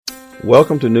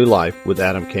Welcome to New Life with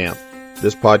Adam Camp.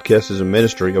 This podcast is a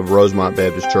ministry of Rosemont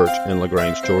Baptist Church in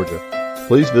LaGrange, Georgia.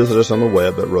 Please visit us on the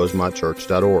web at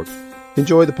rosemontchurch.org.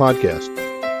 Enjoy the podcast.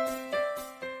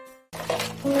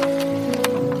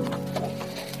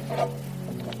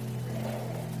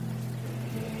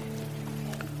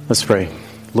 Let's pray.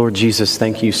 Lord Jesus,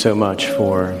 thank you so much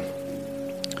for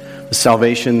the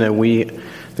salvation that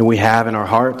we have in our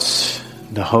hearts,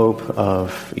 the hope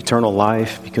of eternal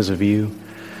life because of you.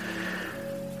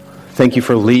 Thank you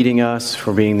for leading us,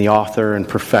 for being the author and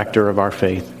perfecter of our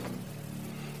faith.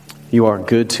 You are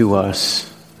good to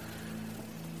us.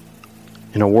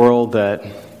 In a world that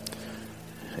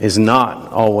is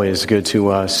not always good to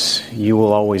us, you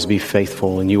will always be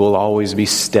faithful and you will always be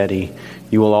steady.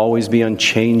 You will always be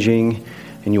unchanging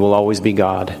and you will always be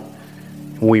God.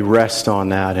 We rest on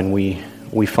that and we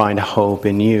find hope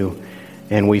in you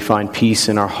and we find peace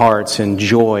in our hearts and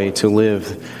joy to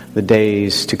live the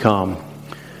days to come.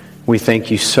 We thank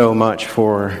you so much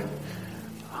for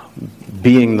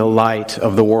being the light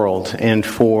of the world and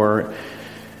for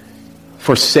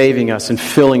saving us and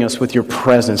filling us with your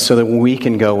presence so that we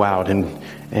can go out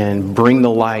and bring the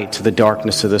light to the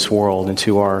darkness of this world and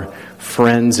to our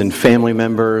friends and family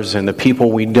members and the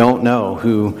people we don't know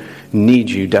who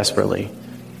need you desperately.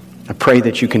 I pray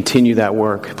that you continue that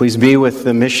work. Please be with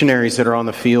the missionaries that are on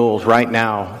the field right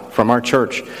now from our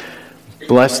church.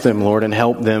 Bless them, Lord, and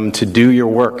help them to do your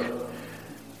work,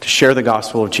 to share the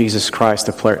gospel of Jesus Christ.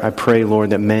 I pray, Lord,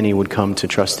 that many would come to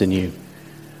trust in you.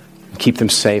 Keep them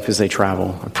safe as they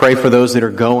travel. I pray for those that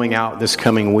are going out this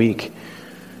coming week.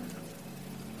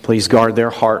 Please guard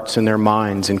their hearts and their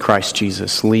minds in Christ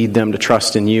Jesus. Lead them to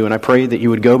trust in you. And I pray that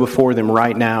you would go before them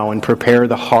right now and prepare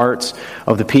the hearts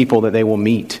of the people that they will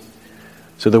meet,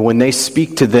 so that when they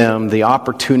speak to them, the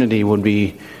opportunity would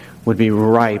be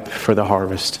ripe for the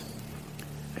harvest,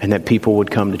 and that people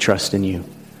would come to trust in you.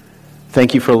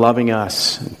 Thank you for loving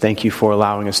us. Thank you for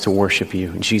allowing us to worship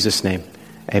you. In Jesus' name,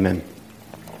 amen.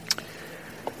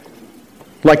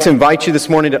 I'd like to invite you this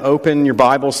morning to open your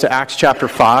Bibles to Acts chapter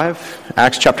 5.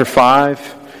 Acts chapter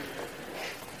 5.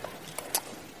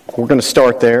 We're going to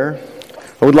start there.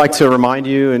 I would like to remind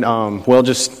you, and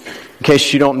just in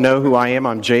case you don't know who I am,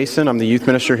 I'm Jason. I'm the youth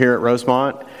minister here at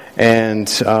Rosemont. And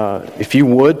if you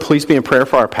would, please be in prayer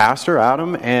for our pastor,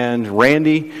 Adam, and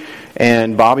Randy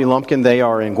and Bobby Lumpkin. They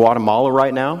are in Guatemala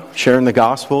right now, sharing the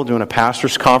gospel, doing a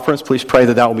pastor's conference. Please pray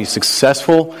that will be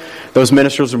successful. Those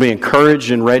ministers will be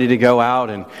encouraged and ready to go out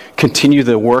and continue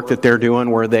the work that they're doing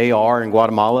where they are in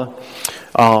Guatemala.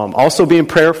 Also be in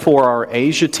prayer for our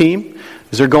Asia team.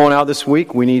 As they're going out this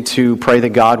week, we need to pray that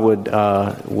God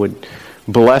would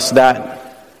bless that,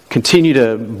 continue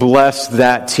to bless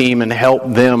that team and help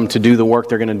them to do the work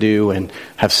they're going to do and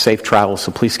have safe travel.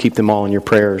 So please keep them all in your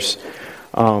prayers.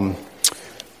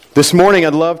 This morning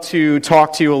I'd love to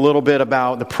talk to you a little bit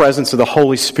about the presence of the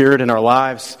Holy Spirit in our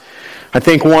lives. I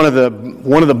think one of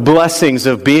the blessings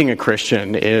of being a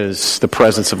Christian is the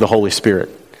presence of the Holy Spirit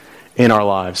in our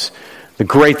lives. The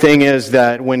great thing is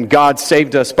that when God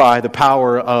saved us by the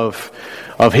power of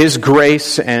His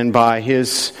grace and by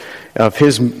His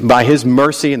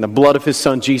mercy and the blood of His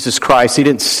Son Jesus Christ, He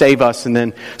didn't save us and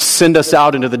then send us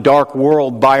out into the dark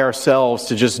world by ourselves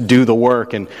to just do the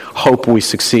work and hope we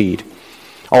succeed.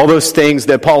 All those things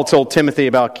that Paul told Timothy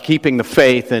about keeping the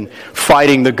faith and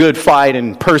fighting the good fight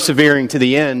and persevering to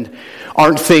the end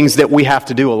aren't things that we have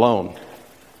to do alone.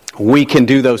 We can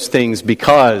do those things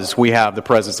because we have the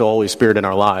presence of the Holy Spirit in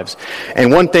our lives. And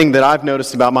one thing that I've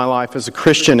noticed about my life as a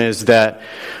Christian is that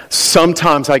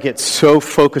sometimes I get so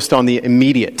focused on the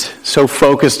immediate, so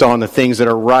focused on the things that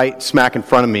are right smack in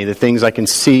front of me, the things I can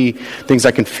see, things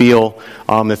I can feel,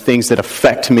 the things that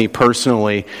affect me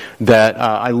personally, that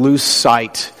I lose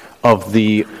sight of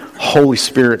the Holy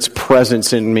Spirit's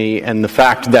presence in me and the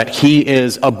fact that He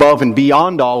is above and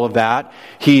beyond all of that.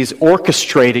 He's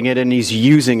orchestrating it and He's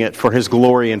using it for His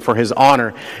glory and for His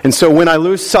honor. And so when I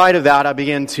lose sight of that, I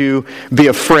begin to be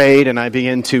afraid and I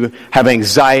begin to have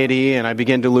anxiety and I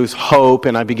begin to lose hope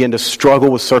and I begin to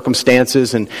struggle with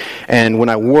circumstances. And when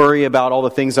I worry about all the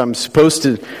things I'm supposed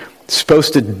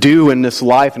to do in this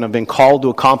life and I've been called to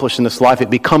accomplish in this life,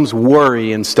 it becomes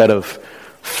worry instead of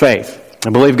faith. I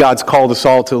believe God's called us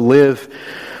all to live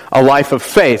a life of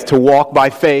faith, to walk by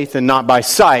faith and not by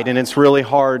sight. And it's really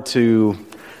hard to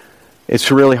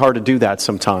do that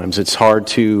sometimes. It's hard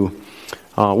to,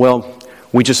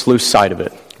 we just lose sight of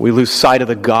it. We lose sight of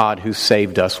the God who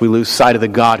saved us. We lose sight of the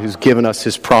God who's given us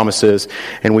His promises,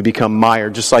 and we become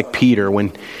mired, just like Peter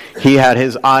when he had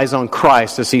his eyes on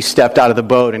Christ as he stepped out of the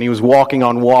boat and he was walking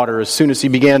on water. As soon as he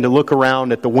began to look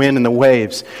around at the wind and the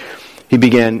waves, he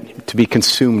began to be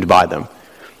consumed by them.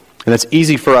 And that's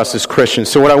easy for us as Christians.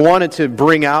 So what I wanted to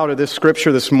bring out of this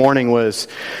scripture this morning was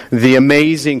the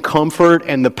amazing comfort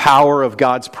and the power of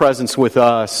God's presence with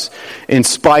us in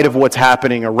spite of what's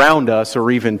happening around us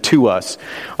or even to us.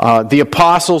 The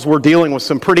apostles were dealing with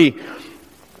some pretty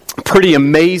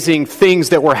amazing things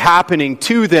that were happening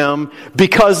to them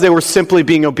because they were simply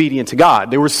being obedient to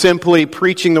God. They were simply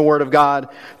preaching the Word of God,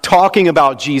 talking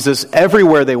about Jesus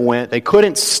everywhere they went. They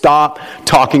couldn't stop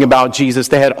talking about Jesus.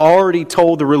 They had already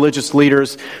told the religious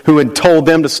leaders who had told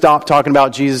them to stop talking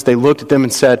about Jesus. They looked at them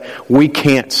and said, we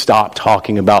can't stop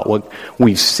talking about what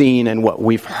we've seen and what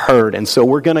we've heard, and so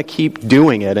we're going to keep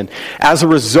doing it. And as a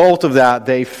result of that,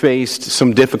 they faced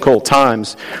some difficult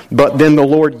times, but then the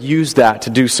Lord used that to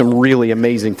do some really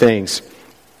amazing things.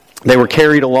 They were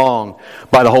carried along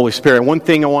by the Holy Spirit. One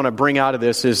thing I want to bring out of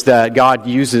this is that God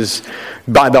uses,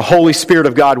 by the Holy Spirit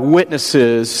of God,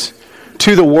 witnesses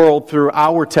to the world through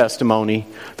our testimony.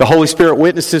 The Holy Spirit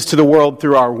witnesses to the world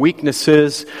through our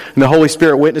weaknesses, and the Holy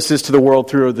Spirit witnesses to the world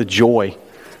through the joy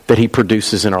that He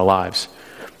produces in our lives.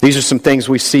 These are some things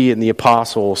we see in the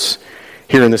apostles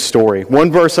here in this story.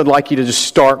 One verse I'd like you to just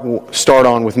start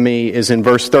on with me is in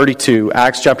verse 32,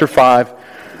 Acts chapter 5,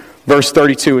 verse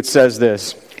 32. It says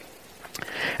this,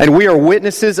 "And we are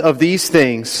witnesses of these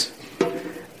things,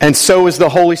 and so is the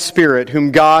Holy Spirit,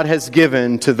 whom God has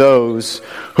given to those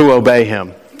who obey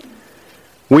Him."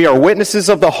 We are witnesses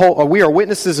of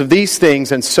these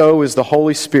things, and so is the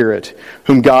Holy Spirit,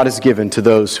 whom God has given to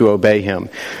those who obey Him.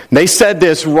 And they said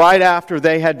this right after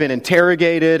they had been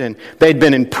interrogated, and they'd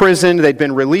been imprisoned, they'd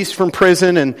been released from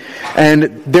prison,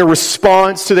 and their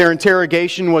response to their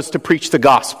interrogation was to preach the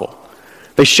gospel.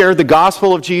 They shared the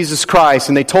gospel of Jesus Christ,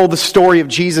 and they told the story of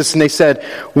Jesus, and they said,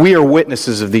 we are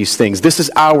witnesses of these things. This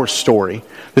is our story.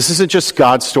 This isn't just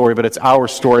God's story, but it's our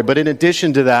story. But in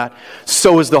addition to that,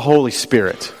 so is the Holy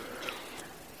Spirit,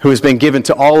 who has been given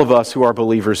to all of us who are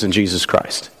believers in Jesus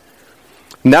Christ.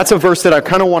 And that's a verse that I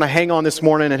kind of want to hang on this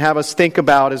morning and have us think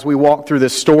about as we walk through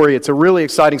this story. It's a really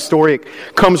exciting story.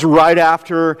 It comes right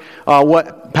after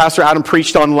what Pastor Adam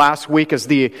preached on last week as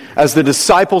the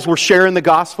disciples were sharing the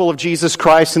gospel of Jesus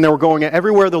Christ, and they were going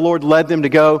everywhere the Lord led them to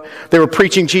go. They were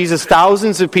preaching Jesus.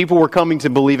 Thousands of people were coming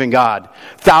to believe in God.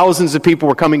 Thousands of people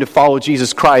were coming to follow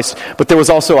Jesus Christ, but there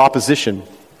was also opposition.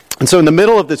 And so in the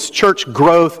middle of this church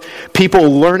growth, people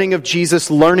learning of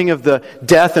Jesus, learning of the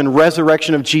death and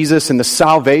resurrection of Jesus and the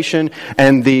salvation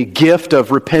and the gift of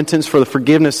repentance for the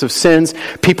forgiveness of sins,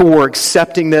 people were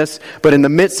accepting this. But in the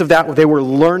midst of that, they were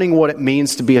learning what it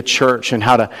means to be a church and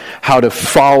how to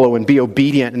follow and be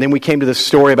obedient. And then we came to this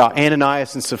story about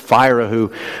Ananias and Sapphira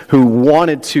who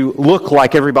wanted to look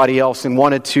like everybody else and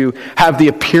wanted to have the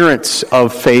appearance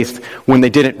of faith when they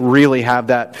didn't really have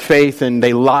that faith, and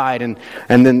they lied, and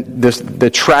then the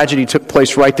tragedy took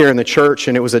place right there in the church,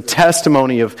 and it was a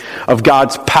testimony of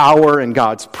God's power and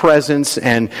God's presence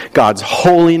and God's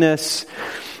holiness.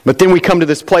 But then we come to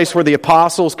this place where the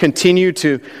apostles continue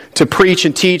to preach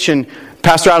and teach, and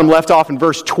Pastor Adam left off in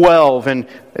verse 12, and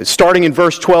starting in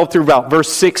verse 12 through about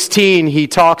verse 16, he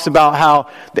talks about how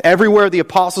everywhere the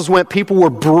apostles went, people were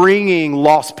bringing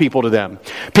lost people to them.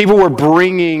 People were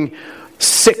bringing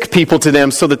sick people to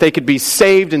them so that they could be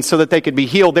saved and so that they could be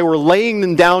healed. They were laying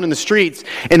them down in the streets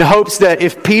in hopes that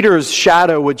if Peter's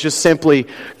shadow would just simply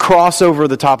cross over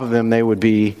the top of them, they would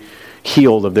be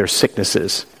healed of their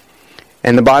sicknesses.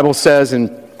 And the Bible says in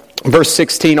verse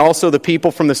 16, also the people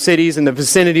from the cities in the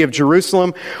vicinity of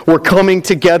Jerusalem were coming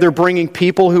together, bringing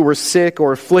people who were sick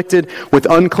or afflicted with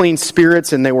unclean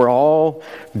spirits, and they were all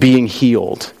being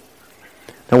healed.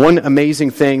 Now, one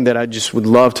amazing thing that I just would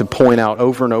love to point out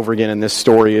over and over again in this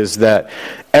story is that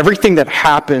everything that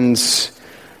happens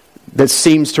that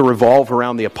seems to revolve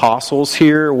around the apostles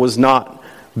here was not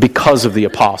because of the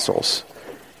apostles.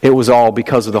 It was all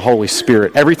because of the Holy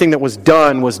Spirit. Everything that was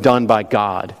done by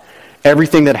God.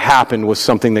 Everything that happened was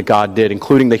something that God did,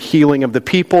 including the healing of the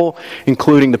people,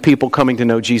 including the people coming to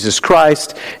know Jesus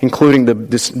Christ, including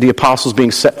the apostles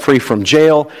being set free from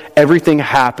jail. Everything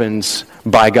happens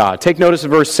by God. Take notice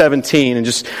of verse 17 and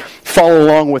just follow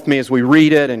along with me as we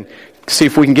read it and see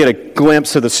if we can get a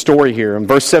glimpse of the story here. In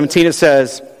verse 17 it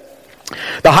says,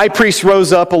 "The high priest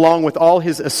rose up along with all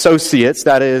his associates,"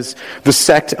 that is, the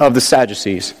sect of the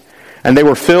Sadducees, "and they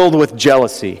were filled with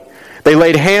jealousy. They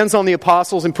laid hands on the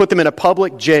apostles and put them in a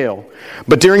public jail.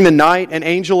 But during the night, an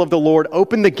angel of the Lord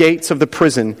opened the gates of the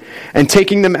prison, and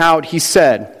taking them out, he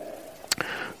said,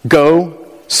 'Go,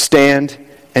 stand,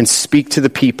 and speak to the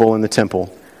people in the temple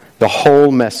the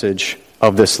whole message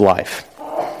of this life.'"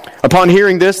 Upon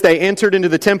hearing this, they entered into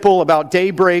the temple about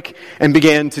daybreak and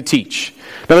began to teach.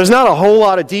 Now, there's not a whole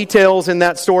lot of details in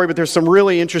that story, but there's some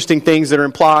really interesting things that are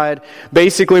implied.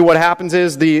 Basically, what happens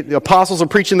is the apostles are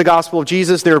preaching the gospel of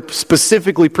Jesus. They're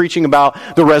specifically preaching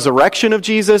about the resurrection of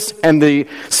Jesus, and the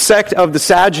sect of the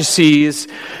Sadducees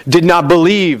did not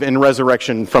believe in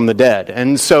resurrection from the dead.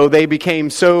 And so they became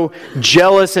so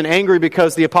jealous and angry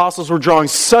because the apostles were drawing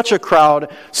such a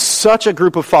crowd, such a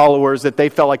group of followers, that they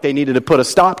felt like they needed to put a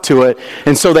stop to it.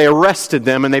 And so they arrested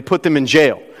them and they put them in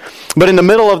jail. But in the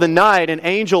middle of the night, an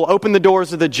angel opened the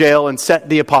doors of the jail and set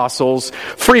the apostles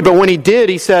free. But when he did,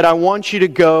 he said, I want you to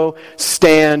go,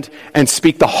 stand, and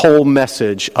speak the whole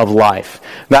message of life.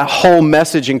 That whole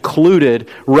message included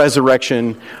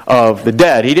resurrection of the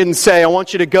dead. He didn't say, I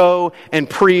want you to go and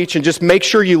preach and just make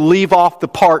sure you leave off the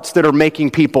parts that are making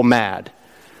people mad,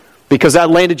 because that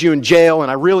landed you in jail, and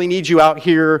I really need you out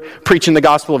here preaching the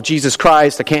gospel of Jesus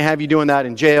Christ. I can't have you doing that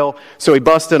in jail. So he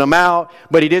busted them out,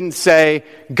 but he didn't say,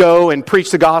 go and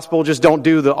preach the gospel, just don't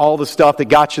do all the stuff that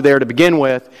got you there to begin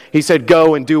with. He said,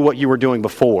 go and do what you were doing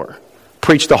before.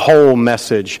 Preach the whole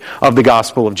message of the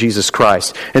gospel of Jesus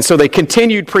Christ. And so they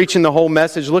continued preaching the whole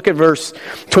message. Look at verse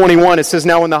 21. It says,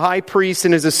 now when the high priest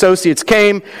and his associates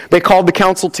came, they called the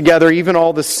council together, even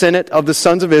all the senate of the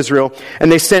sons of Israel,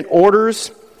 and they sent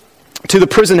orders to the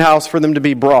prison house for them to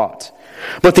be brought.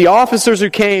 But the officers who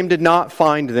came did not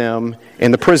find them in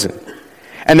the prison.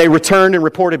 And they returned and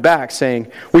reported back,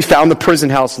 saying, we found the prison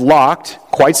house locked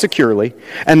quite securely,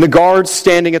 and the guards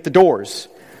standing at the doors.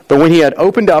 But when he had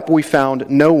opened up, we found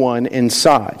no one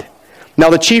inside. Now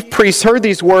the chief priests heard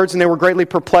these words, and they were greatly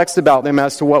perplexed about them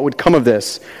as to what would come of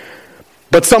this.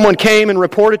 But someone came and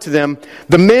reported to them,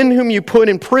 the men whom you put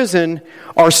in prison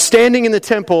are standing in the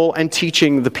temple and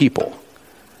teaching the people.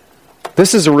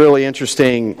 This is a really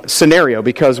interesting scenario,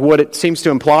 because what it seems to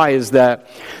imply is that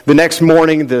the next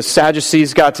morning the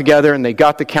Sadducees got together and they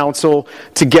got the council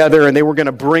together, and they were going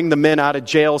to bring the men out of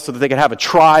jail so that they could have a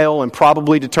trial and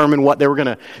probably determine what they were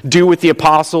going to do with the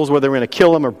apostles, whether they were going to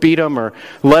kill them or beat them or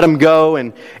let them go.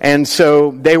 And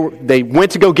so they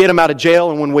went to go get them out of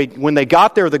jail, and when they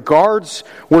got there, the guards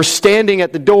were standing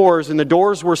at the doors, and the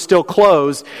doors were still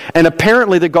closed, and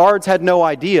apparently the guards had no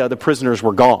idea the prisoners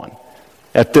were gone.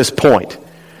 At this point,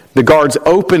 the guards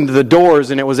opened the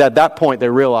doors, and it was at that point they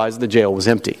realized the jail was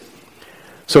empty.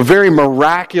 So a very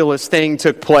miraculous thing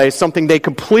took place, something they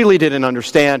completely didn't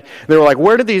understand. They were like,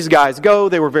 where did these guys go?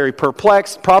 They were very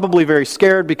perplexed, probably very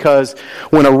scared, because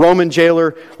when a Roman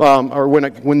jailer, or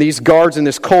when these guards in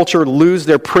this culture lose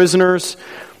their prisoners,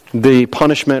 the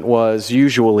punishment was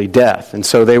usually death. And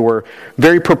so they were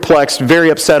very perplexed, very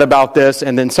upset about this.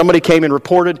 And then somebody came and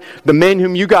reported, the men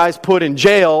whom you guys put in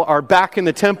jail are back in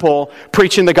the temple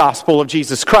preaching the gospel of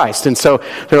Jesus Christ. And so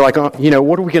they're like, what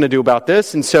are we going to do about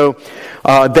this? And so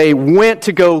they went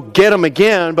to go get them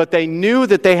again, but they knew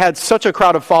that they had such a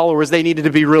crowd of followers, they needed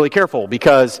to be really careful,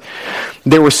 because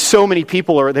there were so many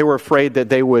people, or they were afraid that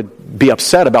they would be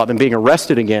upset about them being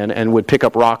arrested again and would pick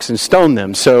up rocks and stone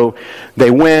them. So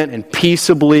they went and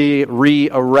peaceably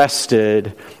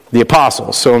re-arrested the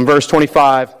apostles. So in verse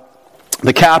 25,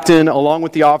 the captain, along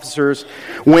with the officers,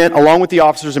 went along with the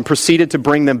officers and proceeded to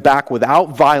bring them back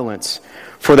without violence,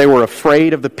 for they were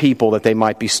afraid of the people that they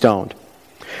might be stoned.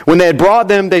 When they had brought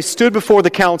them, they stood before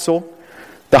the council.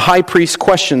 The high priest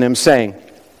questioned them, saying,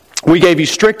 we gave you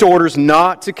strict orders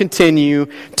not to continue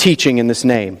teaching in this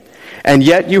name. And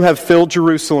yet you have filled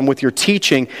Jerusalem with your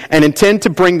teaching and intend to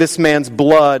bring this man's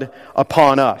blood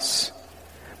upon us.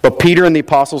 But Peter and the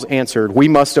apostles answered, we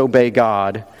must obey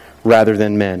God rather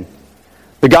than men.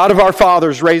 The God of our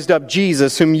fathers raised up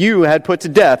Jesus, whom you had put to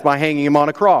death by hanging him on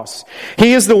a cross.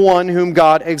 He is the one whom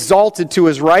God exalted to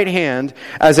his right hand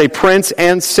as a prince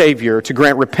and savior to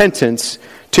grant repentance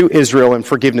to Israel and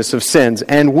forgiveness of sins.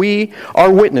 And we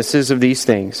are witnesses of these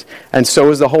things. And so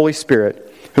is the Holy Spirit,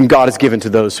 whom God has given to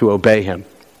those who obey him.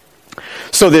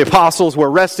 So the apostles were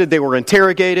arrested, they were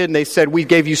interrogated, and they said, we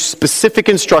gave you specific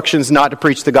instructions not to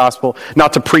preach the gospel,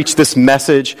 not to preach this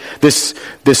message, this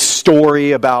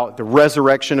story about the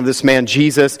resurrection of this man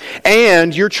Jesus,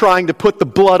 and you're trying to put the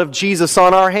blood of Jesus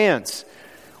on our hands.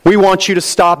 We want you to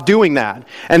stop doing that.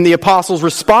 And the apostles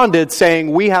responded saying,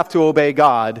 we have to obey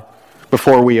God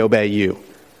before we obey you.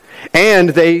 And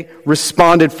they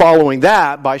responded following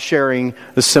that by sharing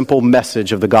the simple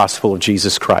message of the gospel of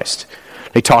Jesus Christ.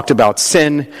 They talked about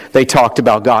sin. They talked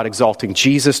about God exalting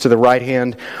Jesus to the right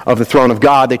hand of the throne of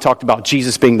God. They talked about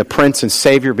Jesus being the Prince and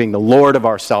Savior, being the Lord of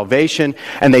our salvation.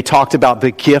 And they talked about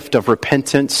the gift of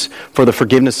repentance for the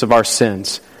forgiveness of our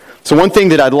sins. So one thing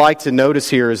that I'd like to notice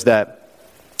here is that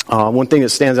one thing that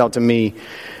stands out to me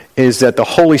is that the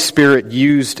Holy Spirit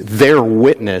used their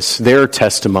witness, their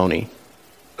testimony,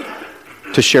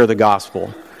 to share the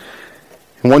gospel.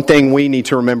 And one thing we need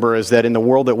to remember is that in the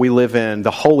world that we live in, the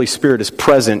Holy Spirit is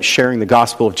present sharing the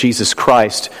gospel of Jesus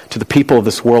Christ to the people of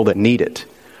this world that need it.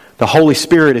 The Holy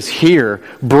Spirit is here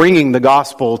bringing the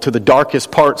gospel to the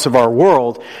darkest parts of our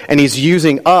world, and He's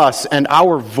using us and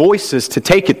our voices to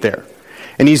take it there.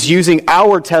 And He's using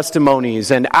our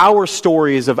testimonies and our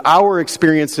stories of our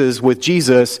experiences with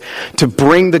Jesus to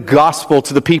bring the gospel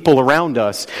to the people around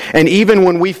us. And even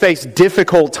when we face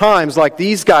difficult times like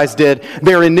these guys did,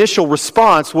 their initial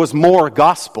response was more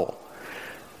gospel.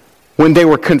 When they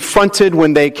were confronted,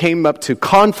 when they came up to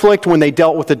conflict, when they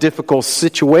dealt with a difficult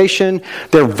situation,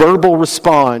 their verbal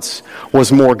response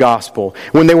was more gospel.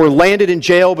 When they were landed in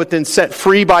jail but then set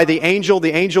free by the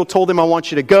angel told them, I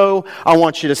want you to go, I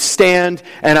want you to stand,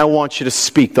 and I want you to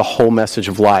speak the whole message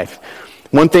of life.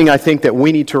 One thing I think that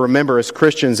we need to remember as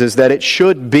Christians is that it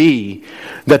should be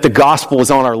that the gospel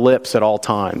is on our lips at all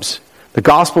times. The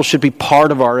gospel should be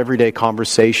part of our everyday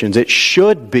conversations. It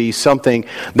should be something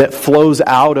that flows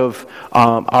out of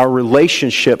our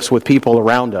relationships with people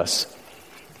around us.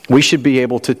 We should be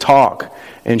able to talk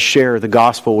and share the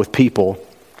gospel with people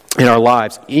in our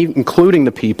lives, including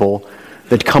the people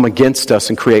that come against us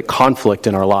and create conflict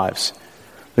in our lives.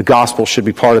 The gospel should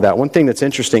be part of that. One thing that's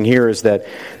interesting here is that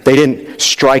they didn't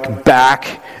strike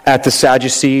back at the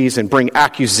Sadducees and bring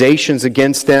accusations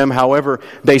against them. However,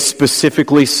 they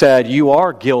specifically said, you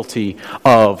are guilty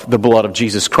of the blood of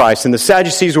Jesus Christ. And the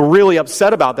Sadducees were really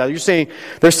upset about that.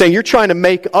 They're saying, you're trying to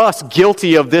make us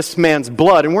guilty of this man's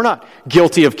blood, and we're not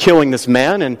guilty of killing this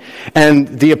man. And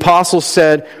the apostles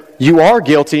said, you are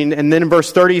guilty. And then in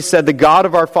verse 30 he said, the God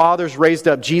of our fathers raised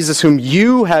up Jesus, whom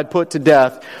you had put to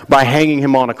death by hanging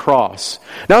him on a cross.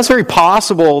 Now it's very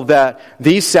possible that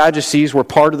these Sadducees were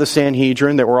part of the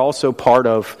Sanhedrin, that were also part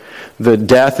of the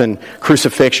death and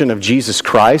crucifixion of Jesus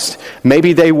Christ.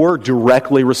 Maybe they were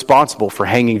directly responsible for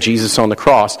hanging Jesus on the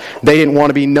cross. They didn't want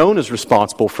to be known as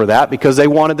responsible for that because they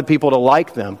wanted the people to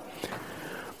like them.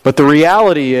 But the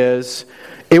reality is,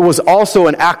 it was also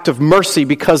an act of mercy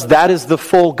because that is the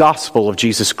full gospel of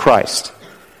Jesus Christ.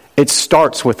 It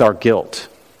starts with our guilt.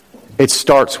 It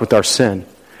starts with our sin.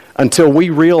 Until we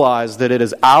realize that it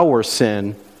is our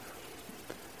sin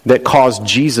that caused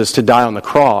Jesus to die on the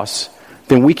cross,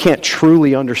 then we can't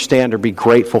truly understand or be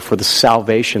grateful for the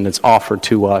salvation that's offered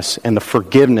to us and the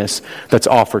forgiveness that's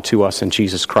offered to us in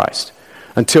Jesus Christ.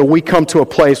 Until we come to a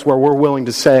place where we're willing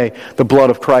to say, the blood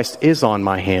of Christ is on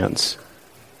my hands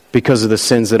because of the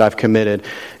sins that I've committed.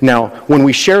 Now, when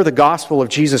we share the gospel of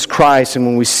Jesus Christ and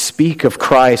when we speak of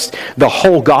Christ, the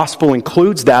whole gospel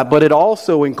includes that, but it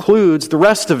also includes the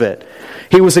rest of it.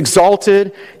 He was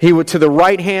exalted. He went to the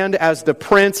right hand as the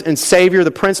Prince and Savior,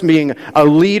 the Prince being a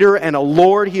leader and a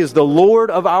Lord. He is the Lord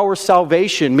of our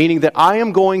salvation, meaning that I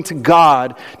am going to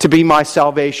God to be my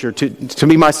salvation, to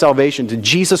be my salvation, to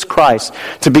Jesus Christ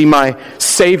to be my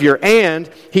Savior. And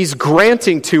He's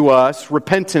granting to us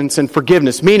repentance and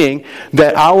forgiveness, meaning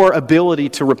that our ability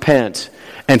to repent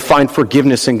and find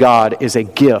forgiveness in God is a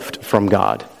gift from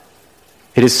God.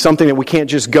 It is something that we can't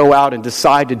just go out and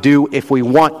decide to do if we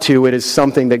want to. It is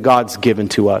something that God's given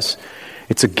to us.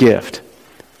 It's a gift.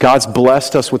 God's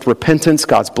blessed us with repentance.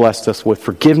 God's blessed us with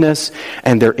forgiveness.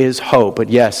 And there is hope. But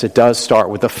yes, it does start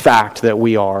with the fact that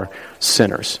we are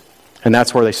sinners. And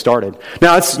that's where they started.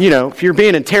 Now, it's, if you're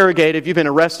being interrogated, if you've been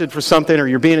arrested for something or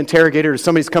you're being interrogated or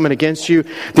somebody's coming against you,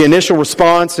 the initial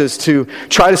response is to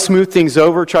try to smooth things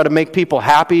over, try to make people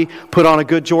happy, put on a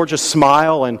good Georgia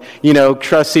smile and, try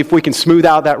to see if we can smooth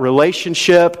out that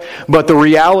relationship. But the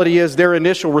reality is their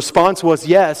initial response was,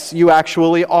 yes, you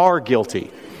actually are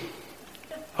guilty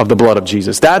of the blood of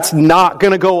Jesus. That's not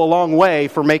going to go a long way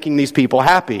for making these people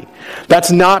happy.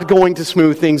 That's not going to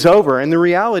smooth things over. And the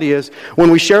reality is, when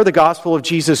we share the gospel of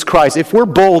Jesus Christ, if we're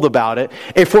bold about it,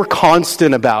 if we're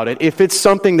constant about it, if it's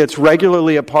something that's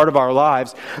regularly a part of our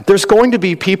lives, there's going to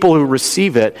be people who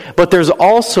receive it, but there's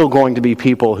also going to be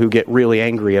people who get really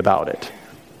angry about it.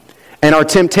 And our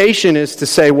temptation is to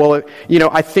say, well,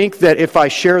 I think that if I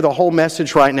share the whole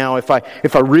message right now, if I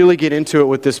really get into it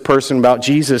with this person about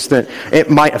Jesus, then it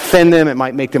might offend them, it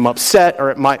might make them upset,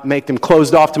 or it might make them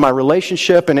closed off to my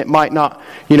relationship, and it might not,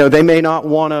 they may not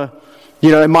want to,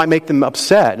 it might make them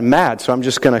upset and mad, so I'm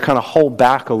just going to kind of hold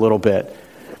back a little bit.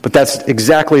 But that's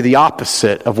exactly the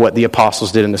opposite of what the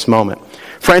apostles did in this moment.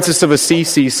 Francis of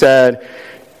Assisi said,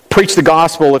 preach the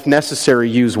gospel, if necessary,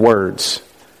 use words.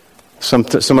 Some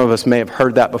of us may have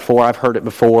heard that before. I've heard it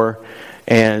before.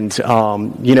 And,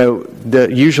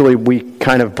 usually we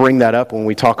kind of bring that up when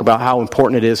we talk about how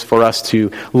important it is for us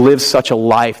to live such a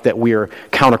life that we are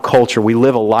counterculture. We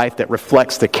live a life that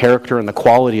reflects the character and the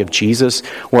quality of Jesus.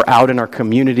 We're out in our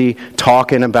community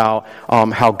talking about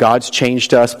how God's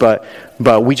changed us, but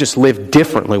we just live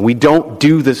differently. We don't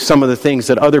do some of the things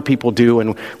that other people do,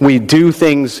 and we do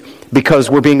things because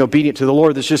we're being obedient to the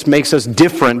Lord. This just makes us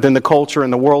different than the culture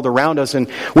and the world around us, and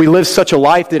we live such a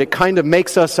life that it kind of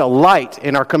makes us a light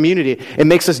in our community. It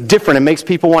makes us different. It makes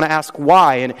people want to ask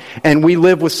why, and we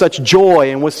live with such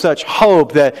joy and with such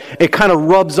hope that it kind of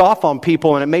rubs off on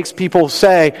people, and it makes people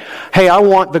say, hey, I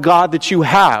want the God that you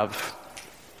have.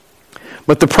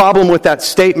 But the problem with that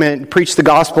statement, preach the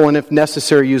gospel and if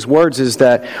necessary use words, is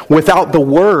that without the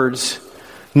words,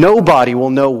 nobody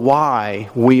will know why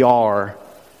we are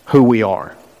who we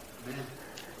are.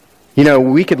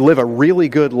 We could live a really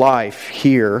good life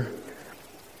here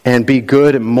and be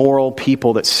good and moral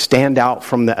people that stand out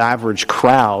from the average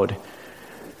crowd,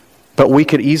 but we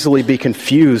could easily be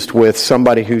confused with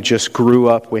somebody who just grew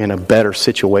up in a better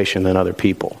situation than other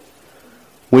people.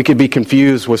 We could be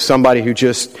confused with somebody who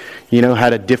just,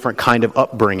 had a different kind of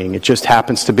upbringing. It just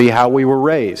happens to be how we were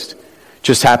raised. It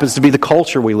just happens to be the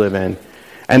culture we live in.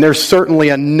 And there's certainly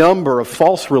a number of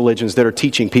false religions that are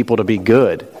teaching people to be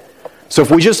good. So if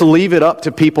we just leave it up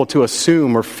to people to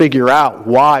assume or figure out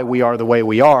why we are the way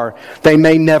we are, they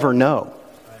may never know.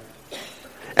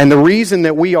 And the reason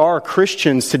that we are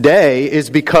Christians today is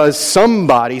because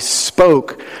somebody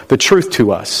spoke the truth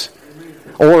to us,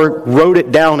 or wrote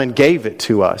it down and gave it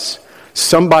to us.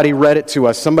 Somebody read it to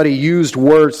us. Somebody used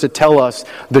words to tell us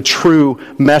the true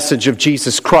message of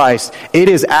Jesus Christ. It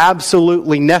is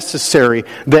absolutely necessary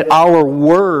that our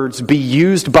words be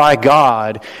used by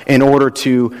God in order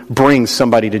to bring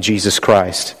somebody to Jesus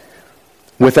Christ.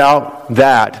 Without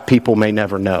that, people may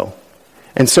never know.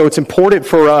 And so it's important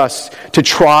for us to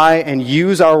try and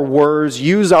use our words,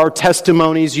 use our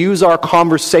testimonies, use our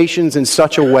conversations in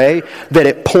such a way that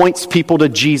it points people to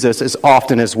Jesus as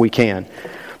often as we can.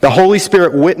 The Holy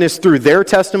Spirit witnessed through their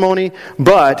testimony,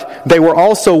 but they were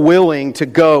also willing to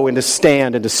go and to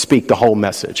stand and to speak the whole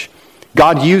message.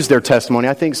 God used their testimony.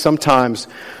 I think sometimes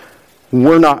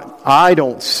I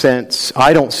don't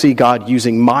see God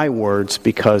using my words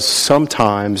because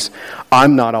sometimes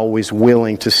I'm not always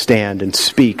willing to stand and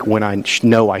speak when I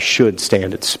know I should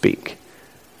stand and speak.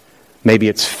 Maybe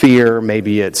it's fear,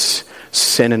 maybe it's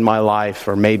sin in my life,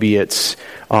 or maybe it's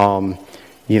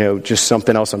just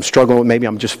something else I'm struggling with. Maybe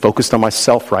I'm just focused on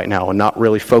myself right now and not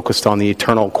really focused on the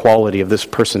eternal quality of this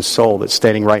person's soul that's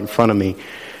standing right in front of me.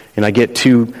 And I get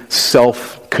too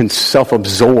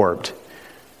self-absorbed.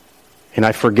 And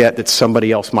I forget that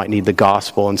somebody else might need the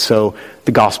gospel. And so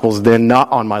the gospel's then not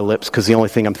on my lips because the only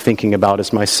thing I'm thinking about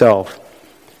is myself.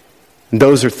 And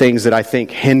those are things that I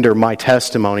think hinder my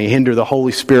testimony, hinder the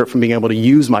Holy Spirit from being able to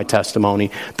use my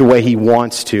testimony the way He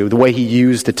wants to, the way He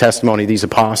used the testimony of these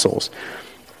apostles.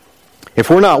 If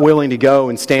we're not willing to go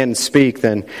and stand and speak,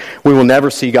 then we will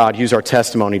never see God use our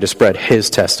testimony to spread His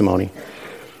testimony.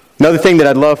 Another thing that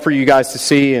I'd love for you guys to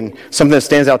see, and something that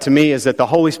stands out to me, is that the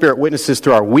Holy Spirit witnesses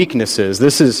through our weaknesses.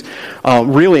 This is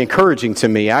really encouraging to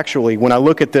me. Actually, when I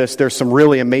look at this, there's some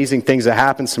really amazing things that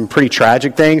happen, some pretty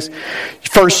tragic things.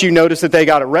 First, you notice that they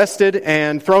got arrested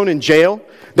and thrown in jail.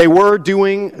 They were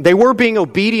being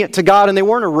obedient to God, and they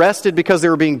weren't arrested because they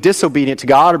were being disobedient to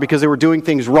God or because they were doing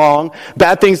things wrong.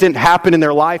 Bad things didn't happen in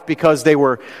their life because they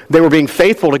were being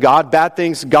faithful to God. Bad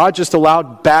things, God just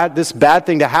allowed this bad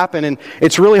thing to happen, and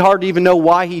it's really hard to even know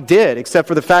why He did, except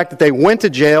for the fact that they went to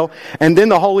jail, and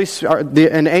then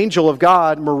an angel of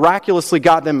God miraculously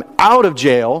got them out of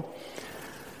jail,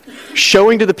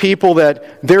 showing to the people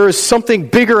that there is something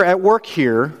bigger at work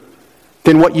here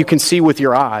than what you can see with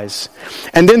your eyes.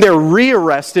 And then they're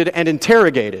re-arrested and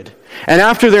interrogated. And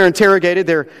after they're interrogated,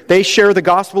 they share the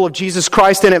gospel of Jesus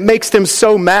Christ, and it makes them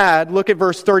so mad. Look at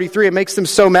verse 33. It makes them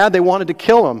so mad they wanted to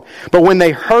kill him. But when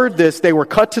they heard this, they were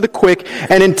cut to the quick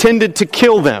and intended to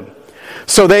kill them.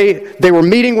 So they were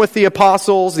meeting with the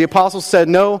apostles. The apostles said,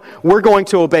 no, we're going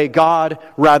to obey God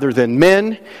rather than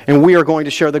men, and we are going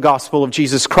to share the gospel of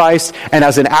Jesus Christ. And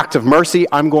as an act of mercy,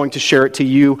 I'm going to share it to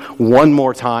you one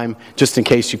more time, just in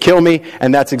case you kill me.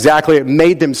 And that's exactly it.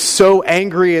 Made them so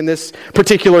angry in this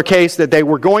particular case that they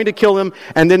were going to kill him.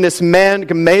 And then this man,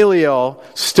 Gamaliel,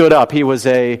 stood up. He was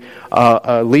a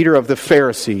leader of the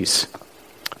Pharisees.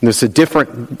 And this is a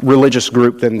different religious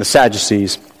group than the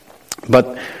Sadducees.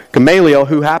 But Gamaliel,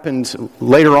 who happened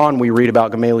later on, we read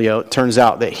about Gamaliel, it turns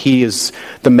out that he is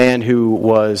the man who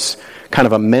was kind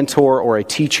of a mentor or a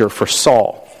teacher for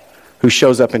Saul, who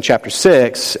shows up in chapter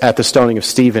 6 at the stoning of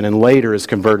Stephen and later is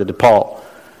converted to Paul.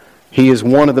 He is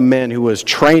one of the men who was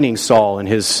training Saul in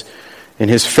his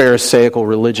Pharisaical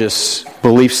religious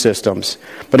belief systems.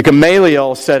 But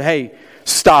Gamaliel said, hey,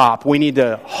 stop. We need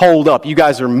to hold up. You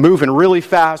guys are moving really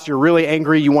fast. You're really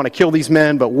angry. You want to kill these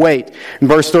men, but wait. In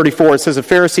verse 34, it says, a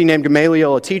Pharisee named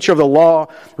Gamaliel, a teacher of the law,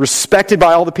 respected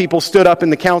by all the people, stood up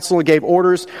in the council and gave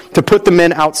orders to put the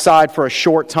men outside for a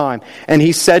short time. And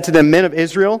he said to them, men of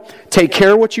Israel, take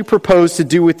care what you propose to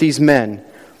do with these men.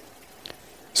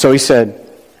 So he said,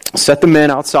 set the men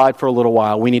outside for a little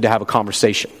while. We need to have a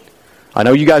conversation. I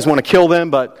know you guys want to kill them,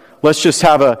 but let's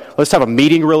have a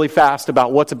meeting really fast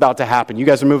about what's about to happen. You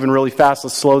guys are moving really fast.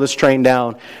 Let's slow this train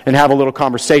down and have a little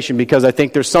conversation, because I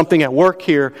think there's something at work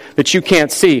here that you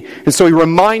can't see. And so he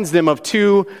reminds them of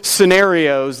two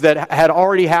scenarios that had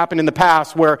already happened in the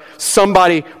past where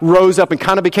somebody rose up and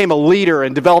kind of became a leader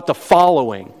and developed a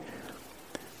following.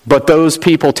 But those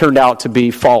people turned out to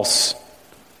be false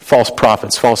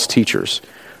prophets, false teachers,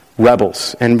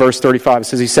 rebels. And in verse 35 it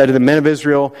says, he said to the men of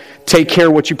Israel, take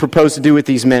care what you propose to do with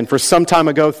these men. For some time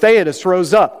ago Theudas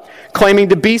rose up, claiming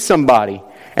to be somebody.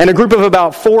 And a group of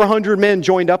about 400 men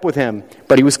joined up with him,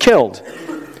 but he was killed.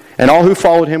 And all who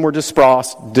followed him were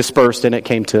dispersed, and it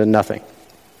came to nothing.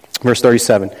 Verse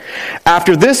 37.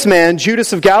 After this man,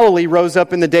 Judas of Galilee rose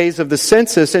up in the days of the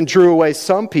census and drew away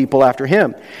some people after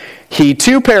him. He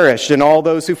too perished, and all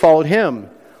those who followed him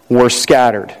were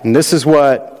scattered. And this is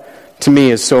what to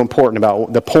me is so important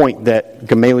about the point that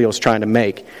Gamaliel is trying to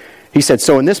make. He said,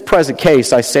 so in this present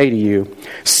case, I say to you,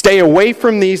 stay away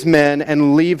from these men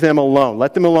and leave them alone.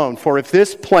 Let them alone. For if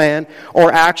this plan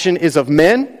or action is of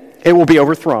men, it will be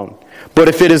overthrown. But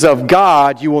if it is of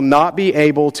God, you will not be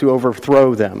able to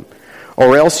overthrow them.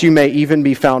 Or else you may even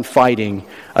be found fighting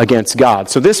against God.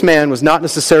 So this man was not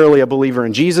necessarily a believer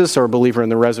in Jesus or a believer in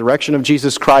the resurrection of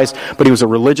Jesus Christ, but he was a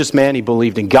religious man. He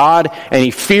believed in God, and he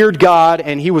feared God,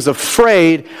 and he was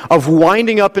afraid of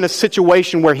winding up in a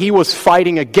situation where he was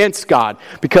fighting against God,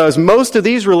 because most of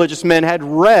these religious men had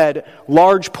read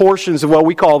large portions of what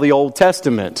we call the Old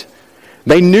Testament.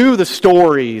 They knew the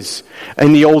stories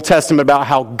in the Old Testament about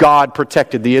how God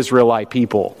protected the Israelite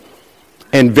people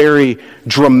in very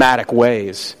dramatic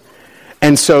ways.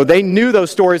 And so they knew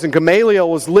those stories, and Gamaliel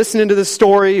was listening to the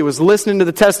story. He was listening to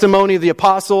the testimony of the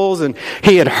apostles, and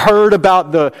he had heard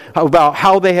about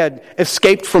how they had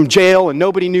escaped from jail and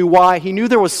nobody knew why. He knew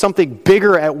there was something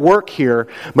bigger at work here,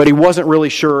 but he wasn't really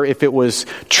sure if it was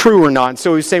true or not. And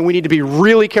so he's saying we need to be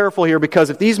really careful here, because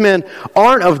if these men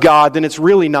aren't of God, then it's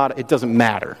really not, it doesn't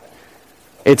matter.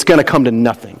 It's going to come to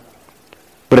nothing.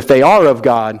 But if they are of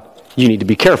God, you need to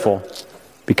be careful,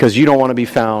 because you don't want to be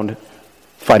found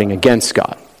fighting against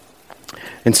God.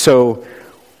 And so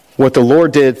what the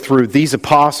Lord did through these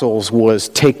apostles was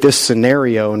take this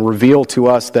scenario and reveal to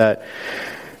us that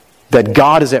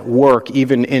God is at work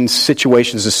even in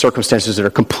situations and circumstances that are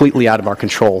completely out of our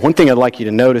control. One thing I'd like you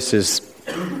to notice is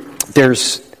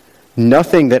there's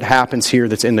nothing that happens here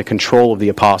that's in the control of the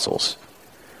apostles.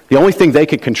 The only thing they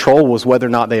could control was whether or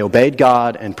not they obeyed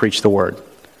God and preached the word.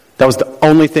 That was the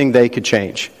only thing they could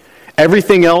change.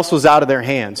 Everything else was out of their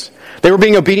hands. They were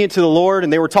being obedient to the Lord,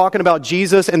 and they were talking about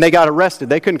Jesus, and they got arrested.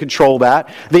 They couldn't control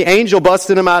that. The angel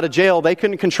busted them out of jail. They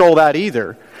couldn't control that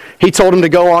either. He told them to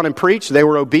go on and preach. They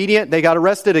were obedient. They got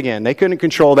arrested again. They couldn't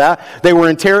control that. They were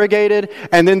interrogated,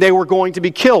 and then they were going to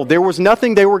be killed. There was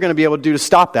nothing they were going to be able to do to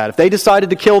stop that. If they decided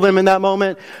to kill them in that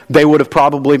moment, they would have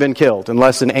probably been killed,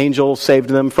 unless an angel saved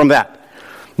them from that.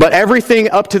 But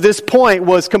everything up to this point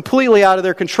was completely out of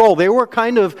their control. They were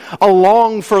kind of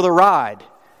along for the ride.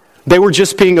 They were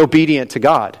just being obedient to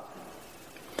God.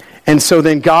 And so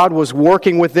then God was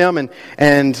working with them,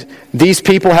 and these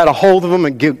people had a hold of them,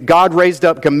 and God raised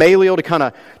up Gamaliel to kind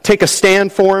of take a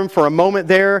stand for him for a moment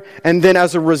there. And then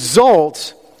as a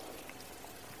result,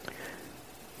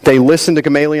 they listened to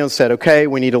Gamaliel and said, okay,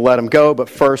 we need to let them go, but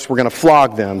first we're going to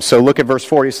flog them. So look at verse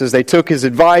 40. It says, they took his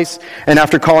advice, and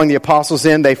after calling the apostles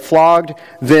in, they flogged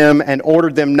them and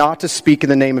ordered them not to speak in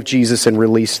the name of Jesus, and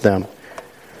released them.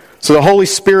 So the Holy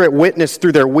Spirit witnessed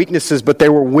through their weaknesses, but they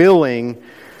were willing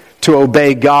to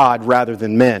obey God rather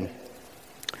than men.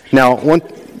 Now,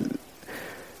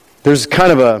 there's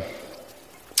kind of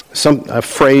a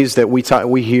phrase that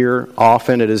we hear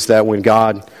often. It is that when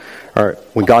God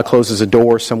closes a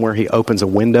door somewhere, He opens a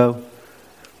window.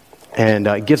 And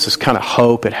it gives us kind of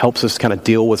hope. It helps us kind of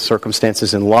deal with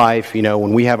circumstances in life. You know,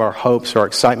 when we have our hopes or our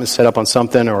excitement set up on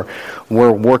something, or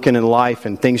we're working in life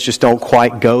and things just don't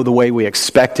quite go the way we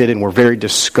expected, and we're very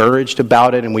discouraged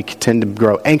about it, and we tend to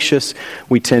grow anxious.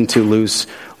 We tend to lose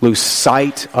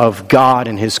sight of God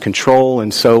and His control.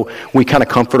 And so we kind of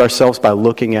comfort ourselves by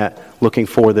looking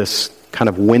for this kind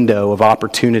of window of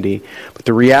opportunity. But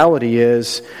the reality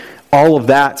is, all of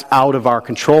that's out of our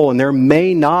control, and there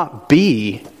may not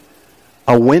be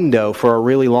a window for a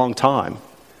really long time.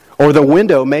 Or the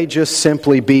window may just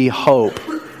simply be hope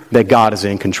that God is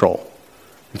in control.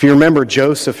 If you remember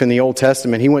Joseph in the Old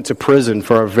Testament, he went to prison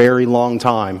for a very long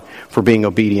time for being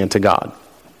obedient to God.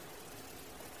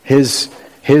 His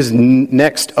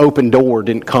next open door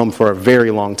didn't come for a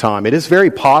very long time. It is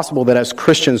very possible that as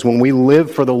Christians, when we live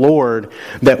for the Lord,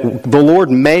 that the Lord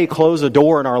may close a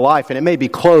door in our life, and it may be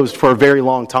closed for a very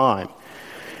long time.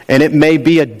 And it may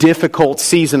be a difficult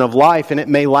season of life, and it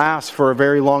may last for a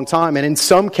very long time. And in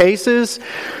some cases,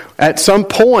 at some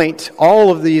point,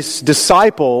 all of these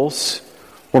disciples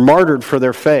were martyred for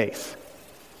their faith.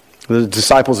 The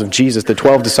disciples of Jesus, the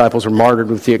 12 disciples, were martyred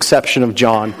with the exception of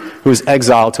John, who was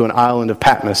exiled to an island of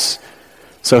Patmos.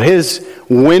 So his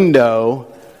window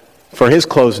for his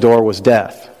closed door was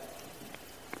death.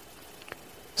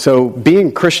 So being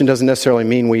a Christian doesn't necessarily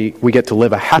mean we get to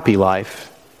live a happy life.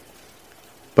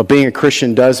 But being a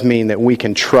Christian does mean that we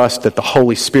can trust that the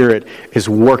Holy Spirit is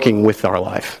working with our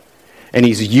life. And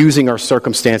He's using our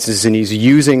circumstances, and He's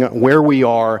using where we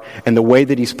are and the way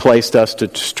that He's placed us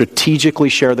to strategically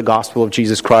share the gospel of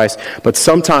Jesus Christ. But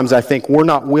sometimes I think we're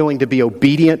not willing to be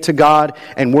obedient to God,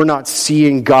 and we're not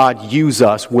seeing God use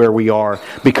us where we are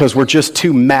because we're just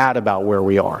too mad about where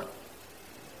we are.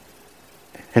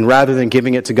 And rather than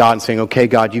giving it to God and saying, okay,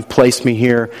 God, you've placed me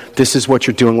here. This is what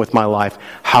you're doing with my life.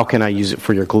 How can I use it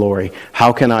for your glory?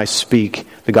 How can I speak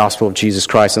the gospel of Jesus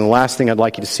Christ? And the last thing I'd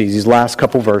like you to see is these last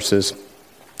couple verses.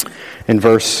 In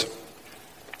verse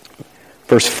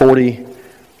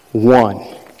 41.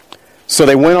 So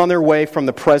they went on their way from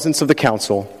the presence of the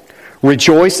council,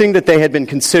 rejoicing that they had been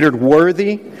considered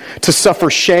worthy to suffer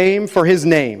shame for his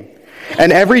name.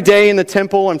 And every day in the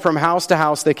temple and from house to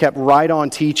house they kept right on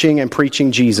teaching and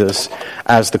preaching Jesus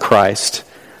as the Christ.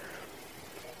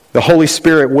 The Holy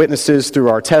Spirit witnesses through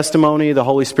our testimony. The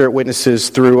Holy Spirit witnesses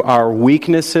through our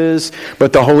weaknesses.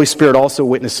 But the Holy Spirit also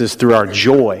witnesses through our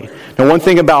joy. Now, one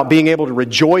thing about being able to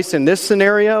rejoice in this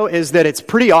scenario is that it's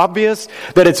pretty obvious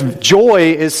that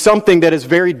joy is something that is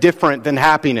very different than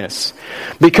happiness.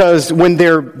 Because when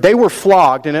they were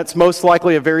flogged, and it's most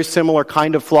likely a very similar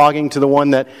kind of flogging to the one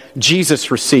that Jesus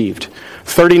received.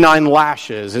 39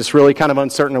 lashes. It's really kind of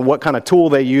uncertain of what kind of tool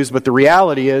they used, but the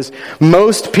reality is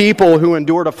most people who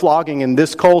endured a flogging in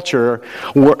this culture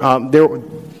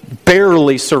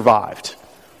barely survived.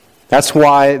 That's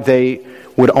why they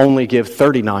would only give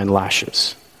 39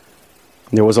 lashes.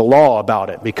 There was a law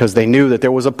about it because they knew that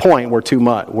there was a point where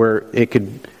they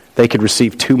could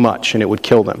receive too much and it would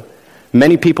kill them.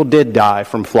 Many people did die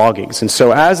from floggings. And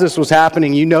so as this was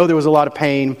happening, there was a lot of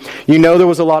pain, there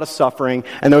was a lot of suffering,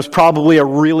 and there was probably a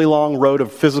really long road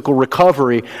of physical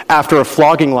recovery after a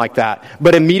flogging like that.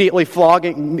 But immediately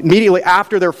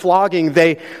after their flogging,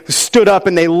 they stood up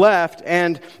and they left,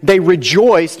 and they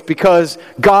rejoiced because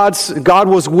God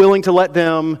was willing to let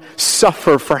them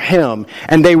suffer for Him.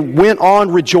 And they went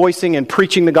on rejoicing and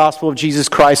preaching the gospel of Jesus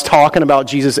Christ, talking about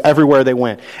Jesus everywhere they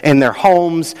went. In their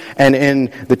homes and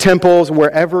in the temples,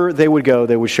 wherever they would go,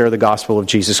 they would share the gospel of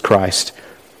Jesus Christ.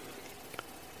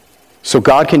 So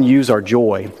God can use our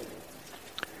joy.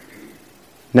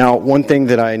 Now, one thing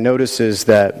that I notice is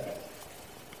that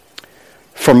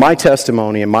for my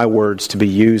testimony and my words to be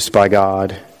used by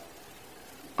God,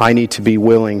 I need to be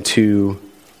willing to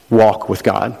walk with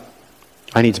God.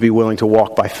 I need to be willing to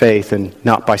walk by faith and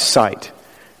not by sight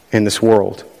in this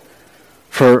world.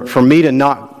 For me to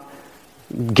not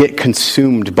get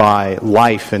consumed by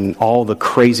life and all the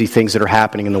crazy things that are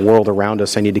happening in the world around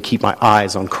us, I need to keep my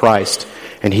eyes on Christ.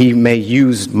 And He may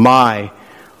use my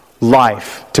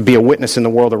life to be a witness in the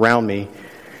world around me.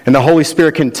 And the Holy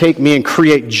Spirit can take me and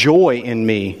create joy in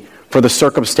me for the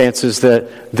circumstances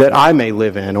that I may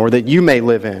live in or that you may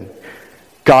live in.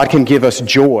 God can give us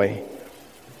joy.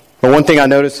 But one thing I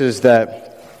notice is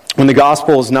that when the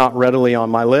gospel is not readily on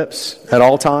my lips at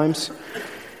all times,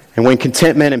 and when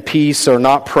contentment and peace are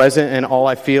not present and all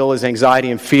I feel is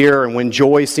anxiety and fear, and when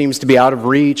joy seems to be out of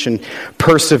reach and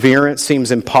perseverance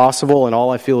seems impossible and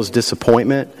all I feel is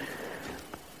disappointment,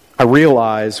 I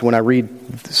realize when I read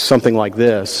something like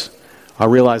this, I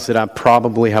realize that I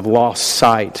probably have lost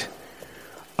sight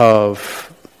of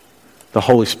the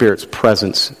Holy Spirit's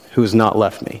presence who has not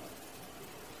left me.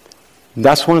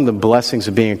 That's one of the blessings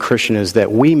of being a Christian, is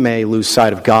that we may lose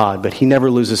sight of God, but He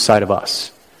never loses sight of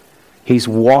us. He's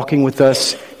walking with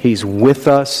us, He's with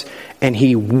us, and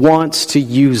He wants to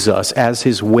use us as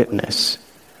His witness.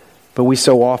 But we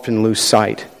so often lose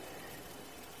sight.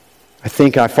 I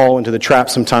think I fall into the trap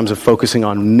sometimes of focusing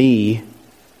on me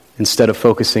instead of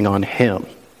focusing on Him.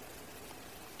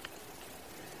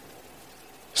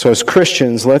 So as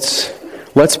Christians,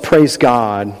 let's praise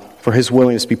God for His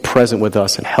willingness to be present with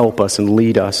us and help us and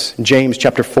lead us. James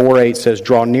chapter 4:8 says,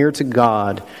 "Draw near to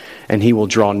God, and He will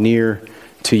draw near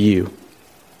to you."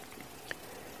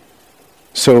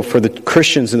 So for the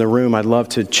Christians in the room, I'd love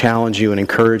to challenge you and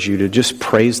encourage you to just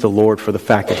praise the Lord for the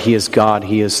fact that He is God,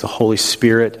 He is the Holy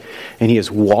Spirit, and He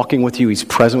is walking with you, He's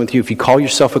present with you. If you call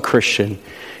yourself a Christian,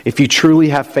 if you truly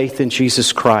have faith in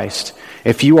Jesus Christ,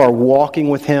 if you are walking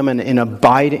with Him and in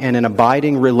an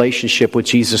abiding relationship with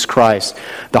Jesus Christ,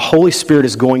 the Holy Spirit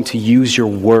is going to use your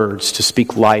words to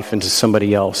speak life into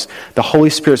somebody else. The Holy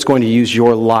Spirit is going to use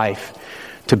your life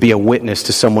to be a witness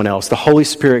to someone else. The Holy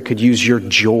Spirit could use your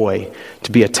joy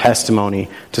to be a testimony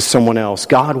to someone else.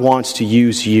 God wants to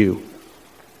use you.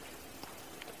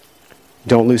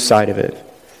 Don't lose sight of it.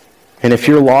 And if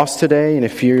you're lost today, and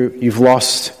if you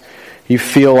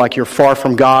feel like you're far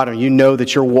from God, or you know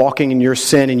that you're walking in your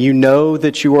sin, and you know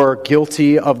that you are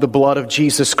guilty of the blood of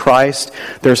Jesus Christ,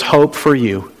 there's hope for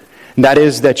you. And that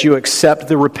is that you accept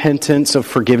the repentance of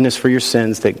forgiveness for your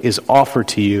sins that is offered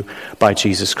to you by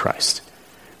Jesus Christ.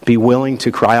 Be willing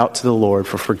to cry out to the Lord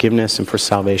for forgiveness and for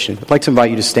salvation. I'd like to invite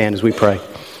you to stand as we pray.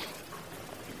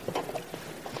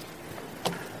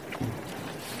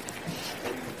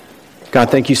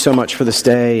 God, thank you so much for this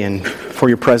day and for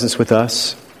your presence with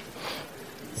us.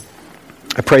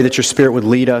 I pray that your Spirit would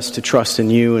lead us to trust in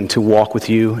you and to walk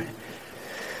with you.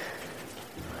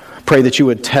 I pray that you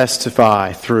would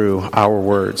testify through our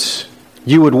words.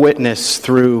 You would witness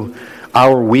through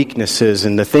our weaknesses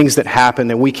and the things that happen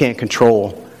that we can't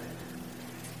control.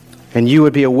 And you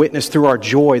would be a witness through our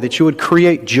joy, that you would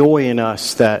create joy in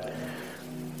us that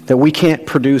we can't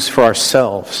produce for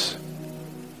ourselves.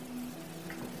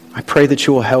 I pray that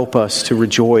you will help us to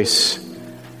rejoice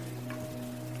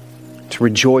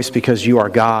because you are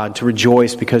God, to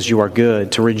rejoice because you are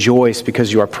good, to rejoice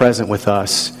because you are present with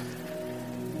us.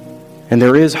 And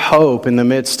there is hope in the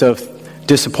midst of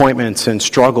disappointments and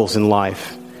struggles in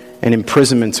life, and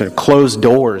imprisonments and closed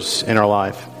doors in our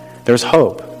life. There's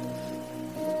hope.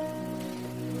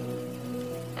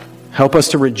 Help us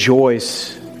to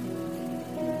rejoice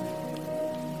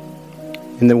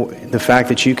in the fact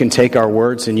that you can take our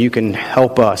words and you can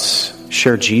help us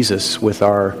share Jesus with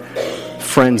our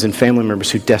friends and family members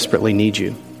who desperately need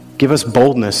you. Give us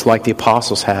boldness like the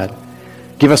apostles had.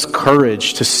 Give us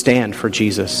courage to stand for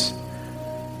Jesus.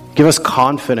 Give us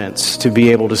confidence to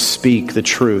be able to speak the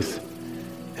truth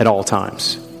at all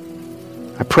times.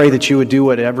 I pray that you would do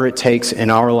whatever it takes in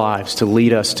our lives to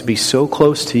lead us to be so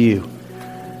close to you,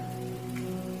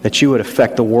 that you would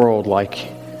affect the world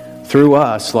through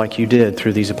us like you did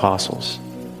through these apostles.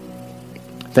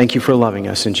 Thank you for loving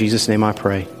us. In Jesus' name I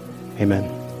pray. Amen.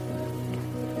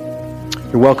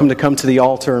 You're welcome to come to the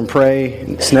altar and pray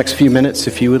in this next few minutes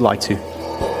if you would like to.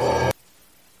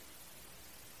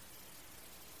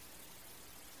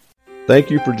 Thank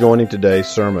you for joining today's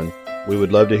sermon. We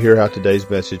would love to hear how today's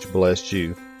message blessed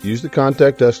you. Use the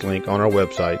Contact Us link on our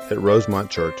website at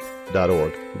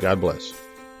rosemontchurch.org. God bless.